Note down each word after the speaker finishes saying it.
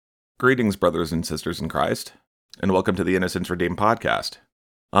Greetings, brothers and sisters in Christ, and welcome to the Innocence Redeemed podcast.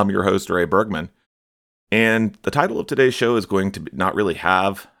 I'm your host, Ray Bergman, and the title of today's show is going to not really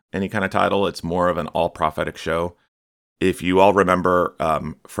have any kind of title. It's more of an all-prophetic show. If you all remember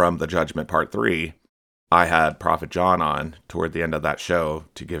from the Judgment Part 3, I had Prophet John on toward the end of that show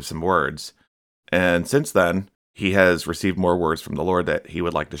to give some words, and since then, he has received more words from the Lord that he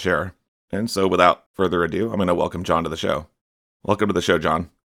would like to share. And so without further ado, I'm going to welcome John to the show. Welcome to the show, John.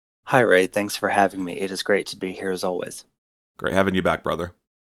 Hi, Ray. Thanks for having me. It is great to be here as always. Great having you back, brother.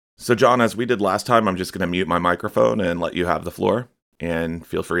 So, John, as we did last time, I'm just going to mute my microphone and let you have the floor. And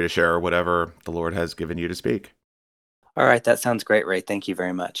feel free to share whatever the Lord has given you to speak. All right, that sounds great, Ray. Thank you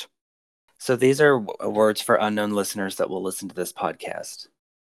very much. So these are words for unknown listeners that will listen to this podcast.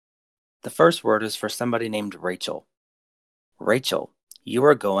 The first word is for somebody named Rachel. Rachel, you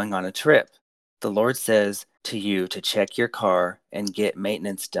are going on a trip. The Lord says to you to check your car and get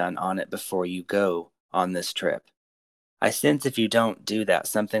maintenance done on it before you go on this trip. I sense if you don't do that,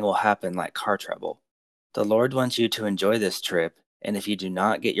 something will happen like car trouble. The Lord wants you to enjoy this trip, and if you do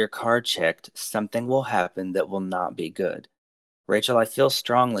not get your car checked, something will happen that will not be good. Rachel, I feel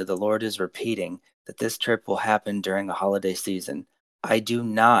strongly the Lord is repeating that this trip will happen during a holiday season. I do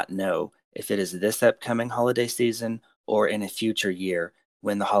not know if it is this upcoming holiday season or in a future year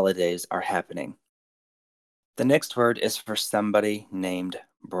when the holidays are happening. The next word is for somebody named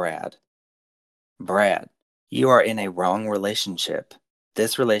Brad. Brad, you are in a wrong relationship.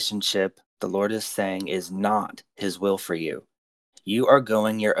 This relationship, the Lord is saying, is not His will for you. You are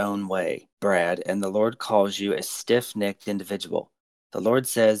going your own way, Brad, and the Lord calls you a stiff-necked individual. The Lord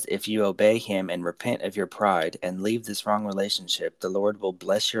says if you obey Him and repent of your pride and leave this wrong relationship, the Lord will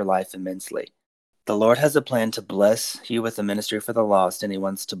bless your life immensely. The Lord has a plan to bless you with a ministry for the lost, and He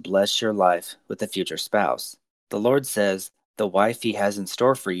wants to bless your life with a future spouse. The Lord says the wife He has in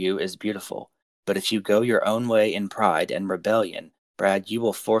store for you is beautiful. But if you go your own way in pride and rebellion, Brad, you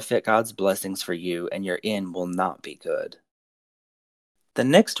will forfeit God's blessings for you, and your end will not be good. The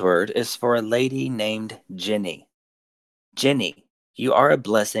next word is for a lady named Jenny. Jenny, you are a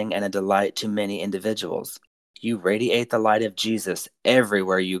blessing and a delight to many individuals. You radiate the light of Jesus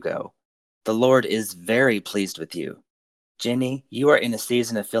everywhere you go. The Lord is very pleased with you. Jenny, you are in a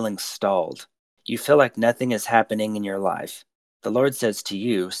season of feeling stalled. You feel like nothing is happening in your life. The Lord says to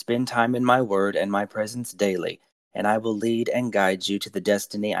you, spend time in my word and my presence daily, and I will lead and guide you to the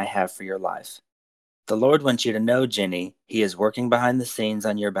destiny I have for your life. The Lord wants you to know, Jenny, He is working behind the scenes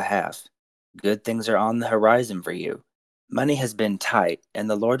on your behalf. Good things are on the horizon for you. Money has been tight, and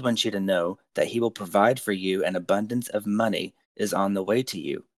the Lord wants you to know that He will provide for you. An abundance of money is on the way to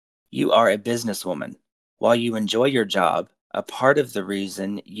you. You are a businesswoman. While you enjoy your job, a part of the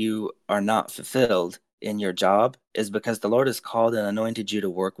reason you are not fulfilled in your job is because the Lord has called and anointed you to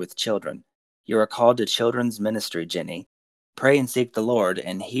work with children. You are called to children's ministry, Jenny. Pray and seek the Lord,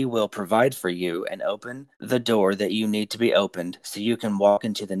 and He will provide for you and open the door that you need to be opened so you can walk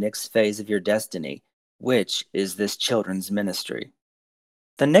into the next phase of your destiny, which is this children's ministry.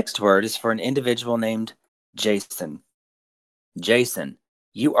 The next word is for an individual named Jason. Jason,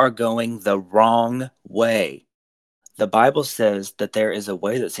 you are going the wrong way. The Bible says that there is a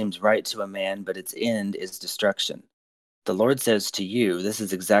way that seems right to a man, but its end is destruction. The Lord says to you, this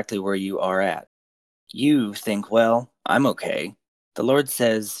is exactly where you are at. You think, well, I'm okay. The Lord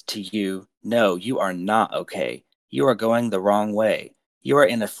says to you, no, you are not okay. You are going the wrong way. You are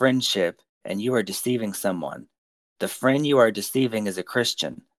in a friendship and you are deceiving someone. The friend you are deceiving is a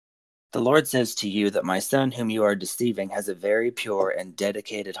Christian. The Lord says to you that my son whom you are deceiving has a very pure and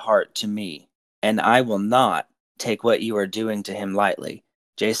dedicated heart to me, and I will not take what you are doing to him lightly.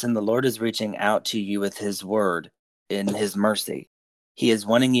 Jason, the Lord is reaching out to you with His word in His mercy. He is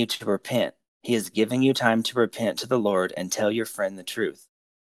wanting you to repent. He is giving you time to repent to the Lord and tell your friend the truth.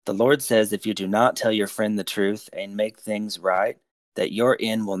 The Lord says if you do not tell your friend the truth and make things right, that your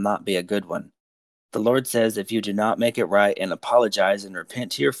end will not be a good one. The Lord says if you do not make it right and apologize and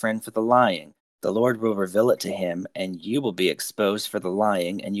repent to your friend for the lying, the Lord will reveal it to him, and you will be exposed for the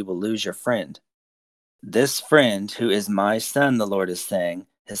lying, and you will lose your friend. This friend, who is my son, the Lord is saying,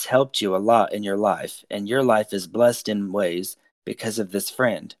 has helped you a lot in your life, and your life is blessed in ways because of this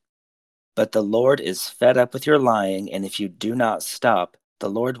friend. But the Lord is fed up with your lying, and if you do not stop, the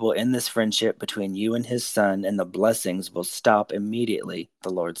Lord will end this friendship between you and His son, and the blessings will stop immediately, the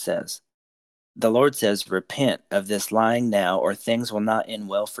Lord says. The Lord says, repent of this lying now, or things will not end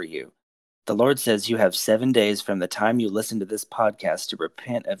well for you. The Lord says you have 7 days from the time you listen to this podcast to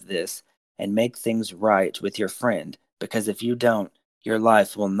repent of this and make things right with your friend, because if you don't, your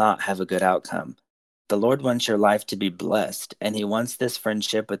life will not have a good outcome. The Lord wants your life to be blessed, and He wants this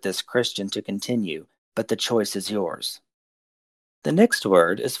friendship with this Christian to continue, but the choice is yours. The next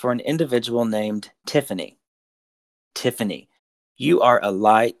word is for an individual named Tiffany. Tiffany, you are a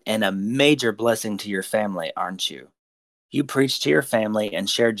light and a major blessing to your family, aren't you? You preach to your family and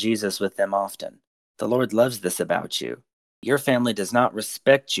share Jesus with them often. The Lord loves this about you. Your family does not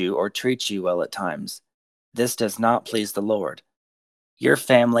respect you or treat you well at times. This does not please the Lord. Your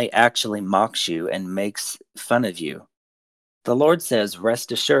family actually mocks you and makes fun of you. The Lord says,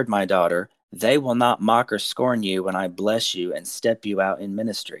 "Rest assured, my daughter, they will not mock or scorn you when I bless you and step you out in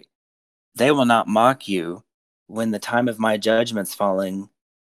ministry. They will not mock you when the time of my judgments falling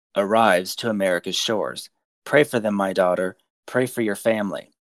arrives to America's shores. Pray for them, my daughter. Pray for your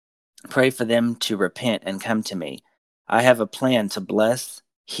family. Pray for them to repent and come to me. I have a plan to bless,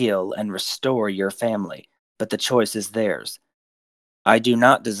 heal, and restore your family, but the choice is theirs. I do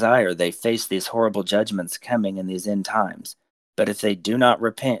not desire they face these horrible judgments coming in these end times. But if they do not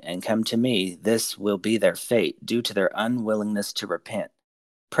repent and come to me, this will be their fate due to their unwillingness to repent.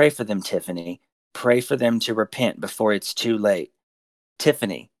 Pray for them, Tiffany. Pray for them to repent before it's too late.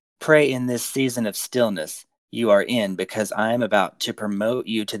 Tiffany, pray in this season of stillness you are in, because I am about to promote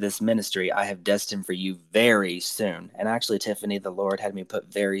you to this ministry I have destined for you very soon." And actually, Tiffany, the Lord had me put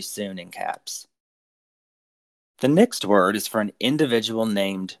 "very soon" in caps. The next word is for an individual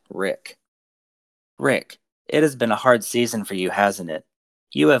named Rick. Rick, it has been a hard season for you, hasn't it?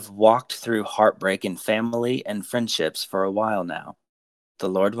 You have walked through heartbreak in family and friendships for a while now. The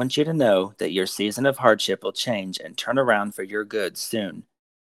Lord wants you to know that your season of hardship will change and turn around for your good soon.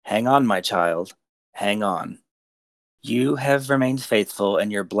 Hang on, my child. Hang on. You have remained faithful,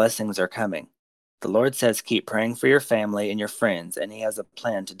 and your blessings are coming. The Lord says keep praying for your family and your friends, and He has a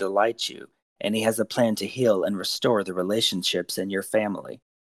plan to delight you, and He has a plan to heal and restore the relationships in your family.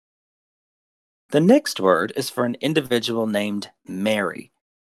 The next word is for an individual named Mary.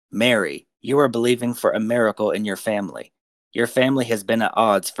 Mary, you are believing for a miracle in your family. Your family has been at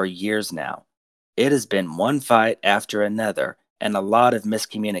odds for years now. It has been one fight after another, and a lot of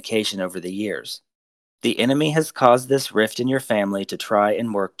miscommunication over the years. The enemy has caused this rift in your family to try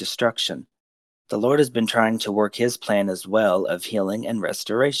and work destruction. The Lord has been trying to work His plan as well of healing and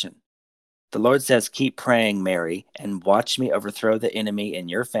restoration. The Lord says, keep praying, Mary, and watch me overthrow the enemy in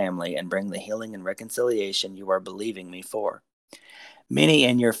your family and bring the healing and reconciliation you are believing me for. Many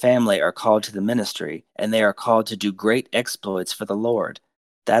in your family are called to the ministry, and they are called to do great exploits for the Lord.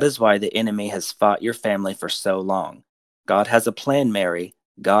 That is why the enemy has fought your family for so long. God has a plan, Mary.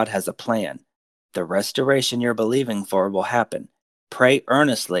 God has a plan. The restoration you're believing for will happen. Pray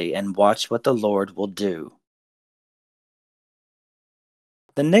earnestly and watch what the Lord will do.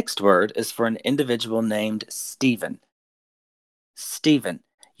 The next word is for an individual named Stephen. Stephen,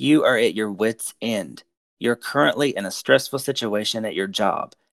 you are at your wits' end. You're currently in a stressful situation at your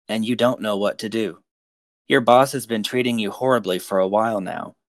job, and you don't know what to do. Your boss has been treating you horribly for a while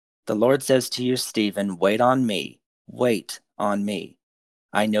now. The Lord says to you, Stephen, wait on me. Wait on me.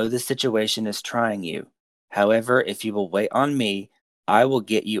 I know this situation is trying you. However, if you will wait on me, I will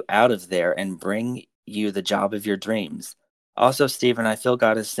get you out of there and bring you the job of your dreams. Also, Stephen, I feel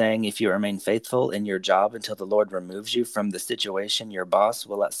God is saying if you remain faithful in your job until the Lord removes you from the situation, your boss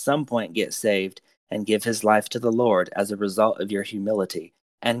will at some point get saved and give his life to the Lord as a result of your humility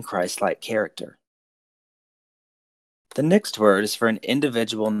and Christ like character. The next word is for an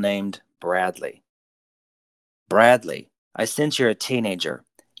individual named Bradley. Bradley, I sense you're a teenager.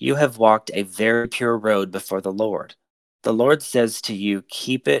 You have walked a very pure road before the Lord. The Lord says to you,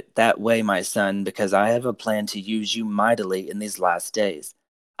 keep it that way, my son, because I have a plan to use you mightily in these last days.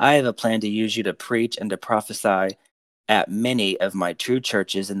 I have a plan to use you to preach and to prophesy at many of my true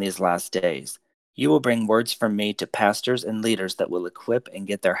churches in these last days. You will bring words from me to pastors and leaders that will equip and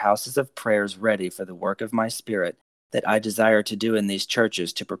get their houses of prayers ready for the work of my Spirit that I desire to do in these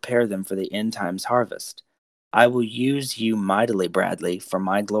churches to prepare them for the end times harvest. I will use you mightily, Bradley, for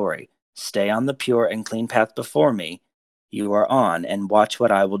my glory. Stay on the pure and clean path before me you are on, and watch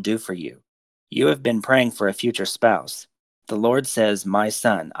what I will do for you. You have been praying for a future spouse. The Lord says, my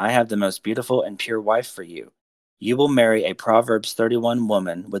son, I have the most beautiful and pure wife for you. You will marry a Proverbs 31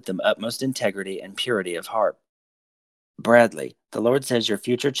 woman with the utmost integrity and purity of heart. Bradley, the Lord says your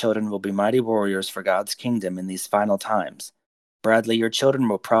future children will be mighty warriors for God's kingdom in these final times. Bradley, your children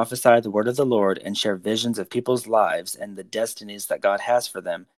will prophesy the word of the Lord and share visions of people's lives and the destinies that God has for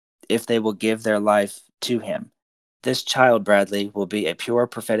them if they will give their life to Him. This child, Bradley, will be a pure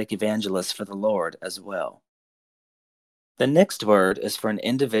prophetic evangelist for the Lord as well. The next word is for an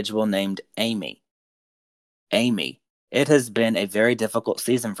individual named Amy. Amy, it has been a very difficult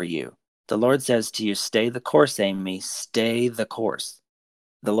season for you. The Lord says to you, stay the course, Amy, stay the course.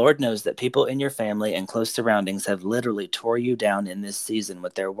 The Lord knows that people in your family and close surroundings have literally tore you down in this season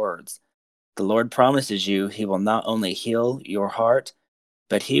with their words. The Lord promises you He will not only heal your heart,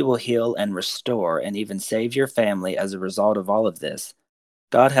 but He will heal and restore and even save your family as a result of all of this.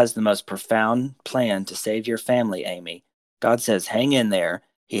 God has the most profound plan to save your family, Amy. God says, hang in there.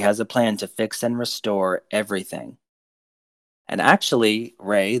 He has a plan to fix and restore everything. And actually,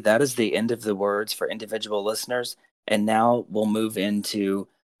 Ray, that is the end of the words for individual listeners. And now we'll move into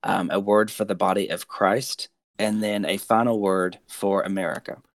a word for the body of Christ and then a final word for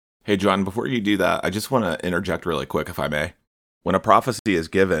America. Hey, John, before you do that, I just want to interject really quick, if I may. When a prophecy is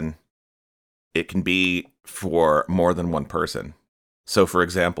given, it can be for more than one person. So, for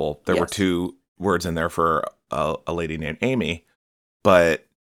example, there were Yes. 2 words in there for a lady named Amy, but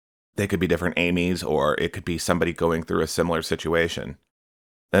they could be different Amy's, or it could be somebody going through a similar situation.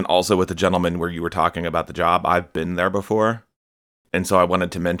 And also with the gentleman where you were talking about the job, I've been there before. And so I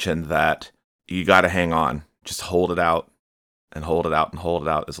wanted to mention that you got to hang on. Just hold it out and hold it out and hold it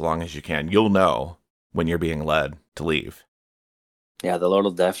out as long as you can. You'll know when you're being led to leave. Yeah, the Lord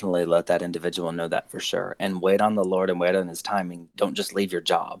will definitely let that individual know that for sure. And wait on the Lord and wait on His timing. Don't just leave your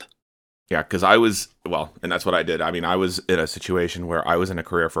job. Yeah, because I was, well, and that's what I did. I mean, I was in a situation where I was in a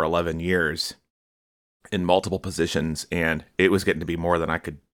career for 11 years in multiple positions, and it was getting to be more than I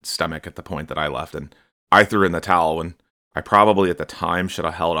could stomach at the point that I left. And I threw in the towel when I probably at the time should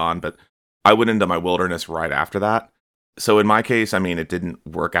have held on, but I went into my wilderness right after that. So in my case, I mean, it didn't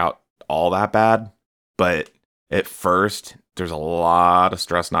work out all that bad, but at first, there's a lot of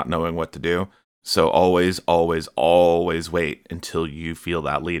stress not knowing what to do. So always, always, always wait until you feel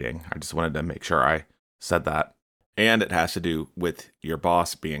that leading. I just wanted to make sure I said that. And it has to do with your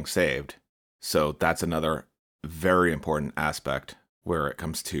boss being saved. So that's another very important aspect where it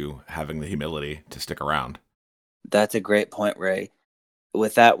comes to having the humility to stick around. That's a great point, Ray.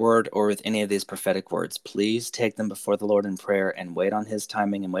 With that word or with any of these prophetic words, please take them before the Lord in prayer and wait on His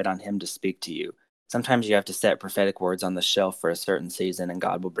timing and wait on Him to speak to you. Sometimes you have to set prophetic words on the shelf for a certain season, and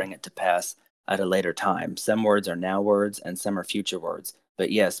God will bring it to pass at a later time. Some words are now words and some are future words.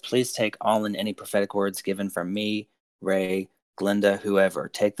 But yes, please take all and any prophetic words given from me, Ray, Glenda, whoever.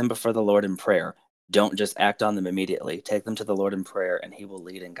 Take them before the Lord in prayer. Don't just act on them immediately. Take them to the Lord in prayer, and He will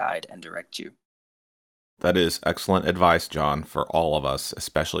lead and guide and direct you. That is excellent advice, John, for all of us,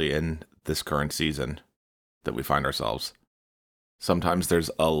 especially in this current season that we find ourselves. Sometimes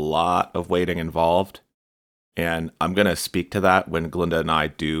there's a lot of waiting involved, and I'm going to speak to that when Glenda and I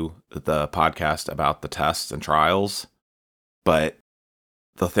do the podcast about the tests and trials. But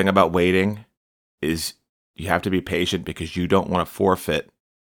the thing about waiting is you have to be patient because you don't want to forfeit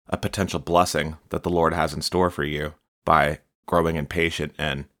a potential blessing that the Lord has in store for you by growing impatient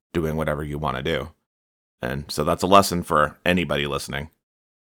and doing whatever you want to do. And so that's a lesson for anybody listening.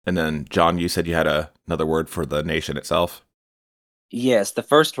 And then, John, you said you had another word for the nation itself. Yes, the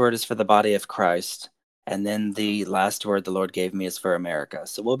first word is for the body of Christ, and then the last word the Lord gave me is for America.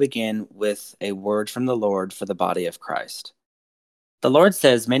 So we'll begin with a word from the Lord for the body of Christ. The Lord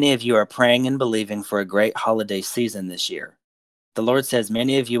says many of you are praying and believing for a great holiday season this year. The Lord says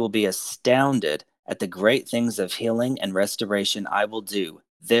many of you will be astounded at the great things of healing and restoration I will do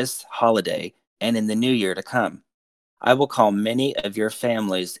this holiday and in the new year to come. I will call many of your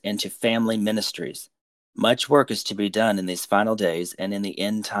families into family ministries. Much work is to be done in these final days and in the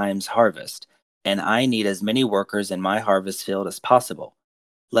end times harvest, and I need as many workers in my harvest field as possible.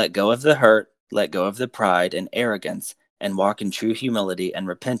 Let go of the hurt, let go of the pride and arrogance, and walk in true humility and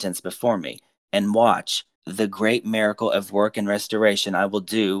repentance before me, and watch the great miracle of work and restoration I will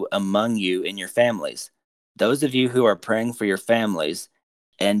do among you in your families. Those of you who are praying for your families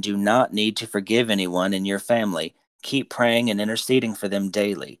and do not need to forgive anyone in your family, keep praying and interceding for them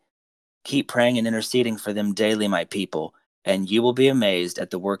daily. Keep praying and interceding for them daily, my people, and you will be amazed at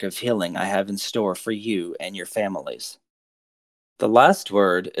the work of healing I have in store for you and your families. The last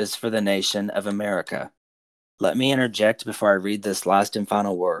word is for the nation of America. Let me interject before I read this last and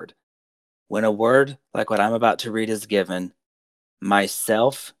final word. When a word like what I'm about to read is given,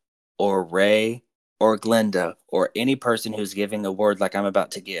 myself or Ray or Glenda or any person who's giving a word like I'm about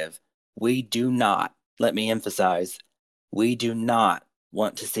to give, we do not, let me emphasize, we do not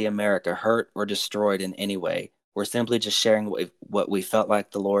want to see America hurt or destroyed in any way. We're simply just sharing what we felt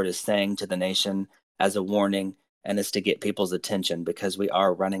like the Lord is saying to the nation as a warning, and is to get people's attention because we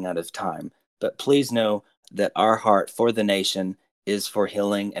are running out of time. But please know that our heart for the nation is for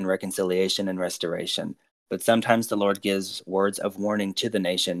healing and reconciliation and restoration. But sometimes the Lord gives words of warning to the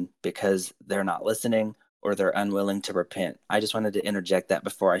nation because they're not listening or they're unwilling to repent. I just wanted to interject that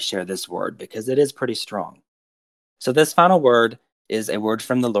before I share this word because it is pretty strong. So, this final word is a word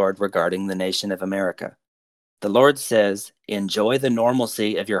from the Lord regarding the nation of America. The Lord says, enjoy the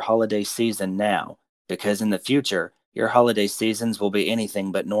normalcy of your holiday season now, because in the future, your holiday seasons will be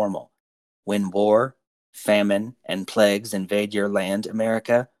anything but normal. When war, famine, and plagues invade your land,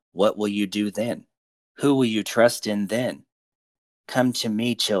 America, what will you do then? Who will you trust in then? Come to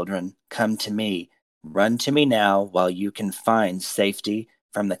me, children, come to me. Run to me now while you can find safety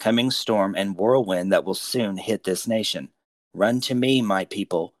from the coming storm and whirlwind that will soon hit this nation. Run to me, my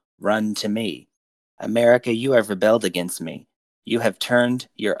people, run to me. America, you have rebelled against me. You have turned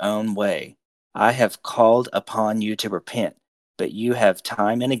your own way. I have called upon you to repent, but you have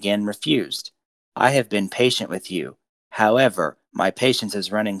time and again refused. I have been patient with you. However, my patience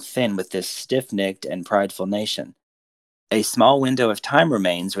is running thin with this stiff necked and prideful nation. A small window of time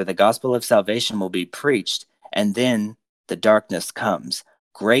remains where the gospel of salvation will be preached, and then the darkness comes.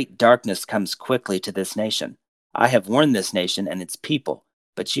 Great darkness comes quickly to this nation. I have warned this nation and its people,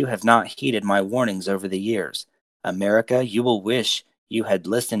 but you have not heeded my warnings over the years. America, you will wish you had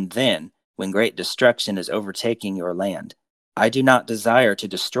listened then when great destruction is overtaking your land. I do not desire to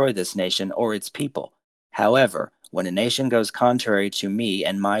destroy this nation or its people. However, when a nation goes contrary to me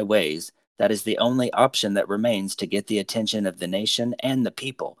and my ways, that is the only option that remains to get the attention of the nation and the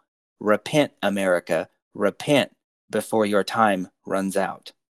people. Repent, America, repent before your time runs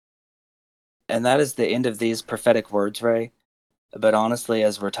out. And that is the end of these prophetic words, Ray. But honestly,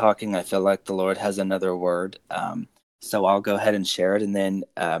 as we're talking, I feel like the Lord has another word. So I'll go ahead and share it and then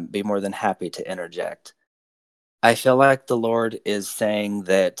be more than happy to interject. I feel like the Lord is saying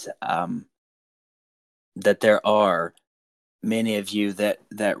that that there are many of you that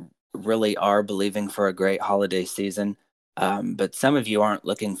really are believing for a great holiday season, but some of you aren't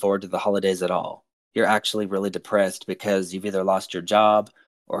looking forward to the holidays at all. You're actually really depressed because you've either lost your job,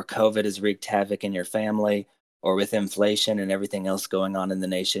 or COVID has wreaked havoc in your family, or with inflation and everything else going on in the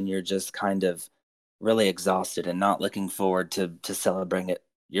nation, you're just kind of really exhausted and not looking forward to celebrating it.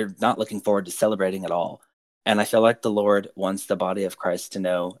 You're not looking forward to celebrating at all. And I feel like the Lord wants the body of Christ to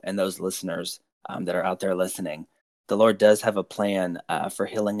know, and those listeners that are out there listening, the Lord does have a plan for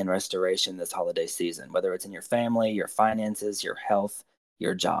healing and restoration this holiday season, whether it's in your family, your finances, your health,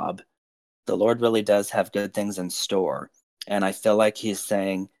 your job. The Lord really does have good things in store. And I feel like He's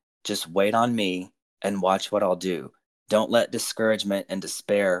saying, just wait on me and watch what I'll do. Don't let discouragement and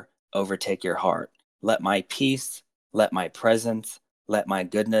despair overtake your heart. Let my peace, let my presence, let my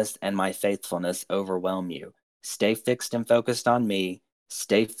goodness and my faithfulness overwhelm you. Stay fixed and focused on me.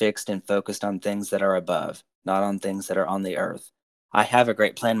 Stay fixed and focused on things that are above, not on things that are on the earth. I have a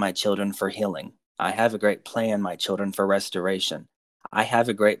great plan, my children, for healing. I have a great plan, my children, for restoration. I have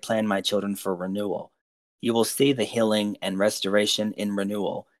a great plan, my children, for renewal. You will see the healing and restoration in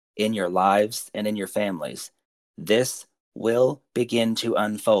renewal in your lives and in your families. This will begin to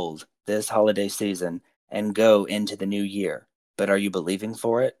unfold this holiday season and go into the new year. But are you believing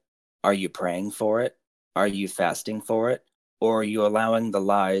for it? Are you praying for it? Are you fasting for it? Or are you allowing the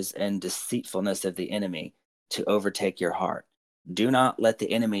lies and deceitfulness of the enemy to overtake your heart? Do not let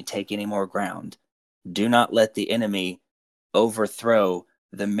the enemy take any more ground. Do not let the enemy overthrow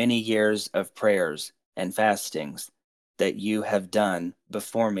the many years of prayers and fastings that you have done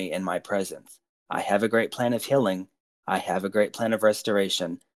before me in my presence. I have a great plan of healing. I have a great plan of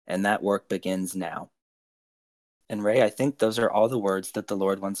restoration, and that work begins now. And Ray, I think those are all the words that the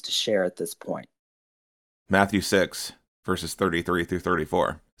Lord wants to share at this point. Matthew 6, verses 33 through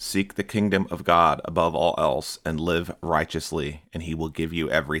 34. Seek the kingdom of God above all else and live righteously, and He will give you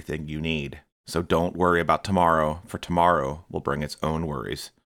everything you need. So don't worry about tomorrow, for tomorrow will bring its own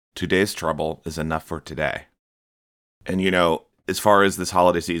worries. Today's trouble is enough for today. And as far as this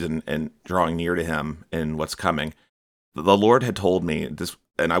holiday season and drawing near to Him and what's coming, the Lord had told me this,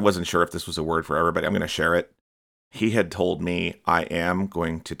 and I wasn't sure if this was a word for everybody. I'm going to share it. He had told me, I am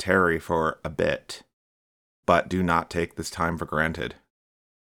going to tarry for a bit, but do not take this time for granted.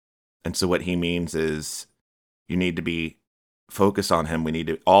 And so what He means is you need to be focused on Him. We need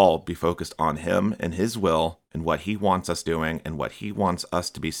to all be focused on Him and His will and what He wants us doing and what He wants us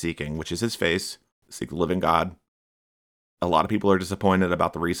to be seeking, which is His face, seek the living God. A lot of people are disappointed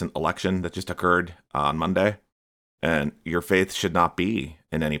about the recent election that just occurred on Monday. And your faith should not be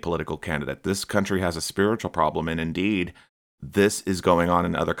in any political candidate. This country has a spiritual problem, and indeed, this is going on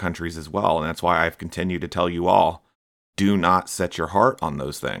in other countries as well. And that's why I've continued to tell you all, do not set your heart on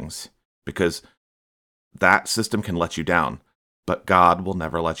those things, because that system can let you down, but God will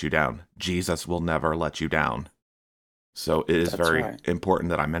never let you down. Jesus will never let you down. So it is very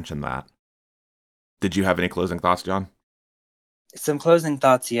important that I mention that. Did you have any closing thoughts, John? Some closing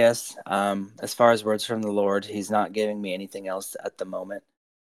thoughts, yes. As far as words from the Lord, He's not giving me anything else at the moment.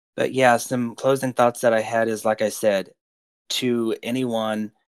 But yeah, some closing thoughts that I had is, like I said, to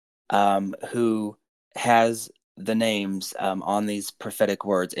anyone who has the names on these prophetic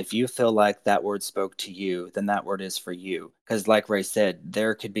words, if you feel like that word spoke to you, then that word is for you. Because, like Ray said,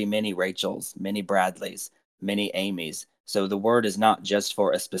 there could be many Rachels, many Bradleys, many Amy's. So the word is not just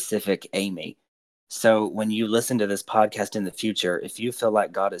for a specific Amy. So when you listen to this podcast in the future, if you feel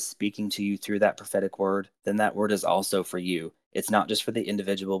like God is speaking to you through that prophetic word, then that word is also for you. It's not just for the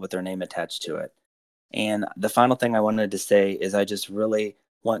individual with their name attached to it. And the final thing I wanted to say is I just really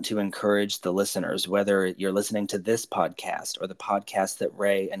want to encourage the listeners, whether you're listening to this podcast or the podcast that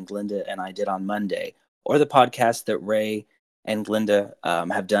Ray and Glenda and I did on Monday, or the podcast that Ray and Glenda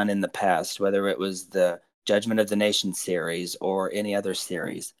have done in the past, whether it was the Judgment of the Nation series or any other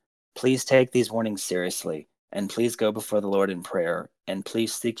series. Please take these warnings seriously, and please go before the Lord in prayer, and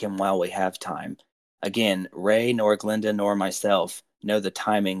please seek Him while we have time. Again, Ray nor Glenda nor myself know the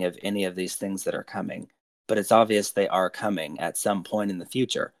timing of any of these things that are coming, but it's obvious they are coming at some point in the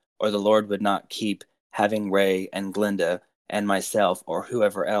future, or the Lord would not keep having Ray and Glenda and myself or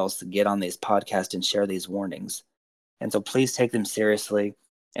whoever else get on these podcasts and share these warnings. And so please take them seriously.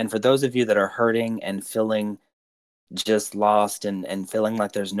 And for those of you that are hurting and feeling just lost and feeling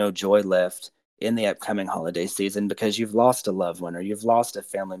like there's no joy left in the upcoming holiday season because you've lost a loved one or you've lost a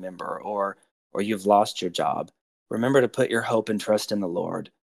family member or you've lost your job, remember to put your hope and trust in the Lord.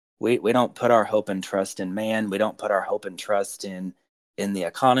 We don't put our hope and trust in man. We don't put our hope and trust in the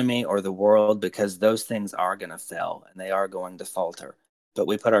economy or the world, because those things are going to fail and they are going to falter. But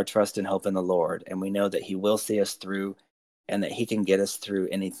we put our trust and hope in the Lord, and we know that He will see us through and that He can get us through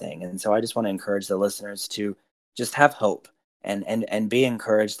anything. And so I just want to encourage the listeners to just have hope and be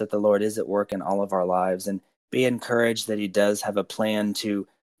encouraged that the Lord is at work in all of our lives, and be encouraged that He does have a plan to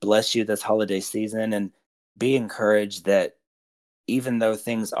bless you this holiday season, and be encouraged that even though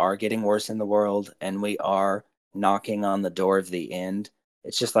things are getting worse in the world and we are knocking on the door of the end,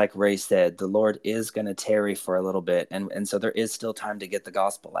 it's just like Ray said, the Lord is going to tarry for a little bit. And so there is still time to get the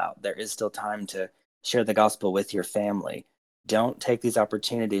gospel out. There is still time to share the gospel with your family. Don't take these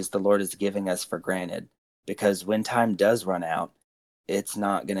opportunities the Lord is giving us for granted, because when time does run out, it's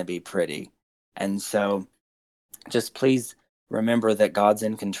not going to be pretty. And so just please remember that God's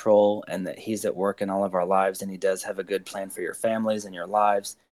in control and that He's at work in all of our lives, and He does have a good plan for your families and your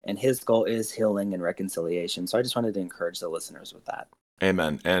lives. And His goal is healing and reconciliation. So I just wanted to encourage the listeners with that.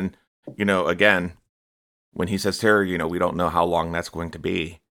 Amen. And, again, when He says terror, we don't know how long that's going to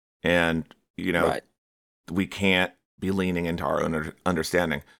be. And, Right. we can't be leaning into our own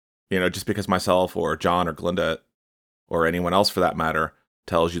understanding. Just because myself or John or Glenda or anyone else for that matter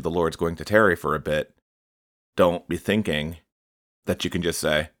tells you the Lord's going to tarry for a bit, don't be thinking that you can just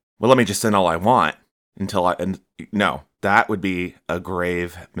say, well, let me just sin all I want no, that would be a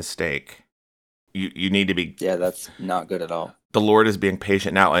grave mistake. You need to be. Yeah, that's not good at all. The Lord is being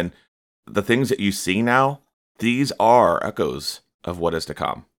patient now, and the things that you see now, these are echoes of what is to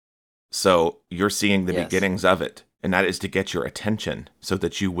come. So you're seeing the beginnings of it, and that is to get your attention so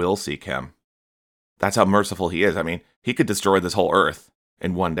that you will seek Him. That's how merciful He is. I mean, He could destroy this whole earth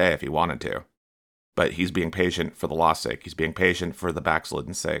in one day if He wanted to, but He's being patient for the lost's sake. He's being patient for the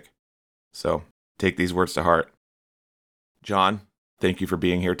backslidden's sake. So take these words to heart. John, thank you for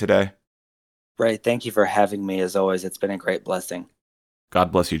being here today. Ray, thank you for having me. As always, it's been a great blessing.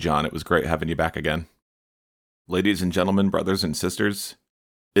 God bless you, John. It was great having you back again. Ladies and gentlemen, brothers and sisters,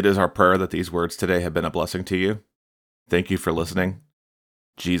 it is our prayer that these words today have been a blessing to you. Thank you for listening.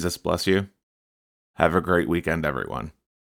 Jesus bless you. Have a great weekend, everyone.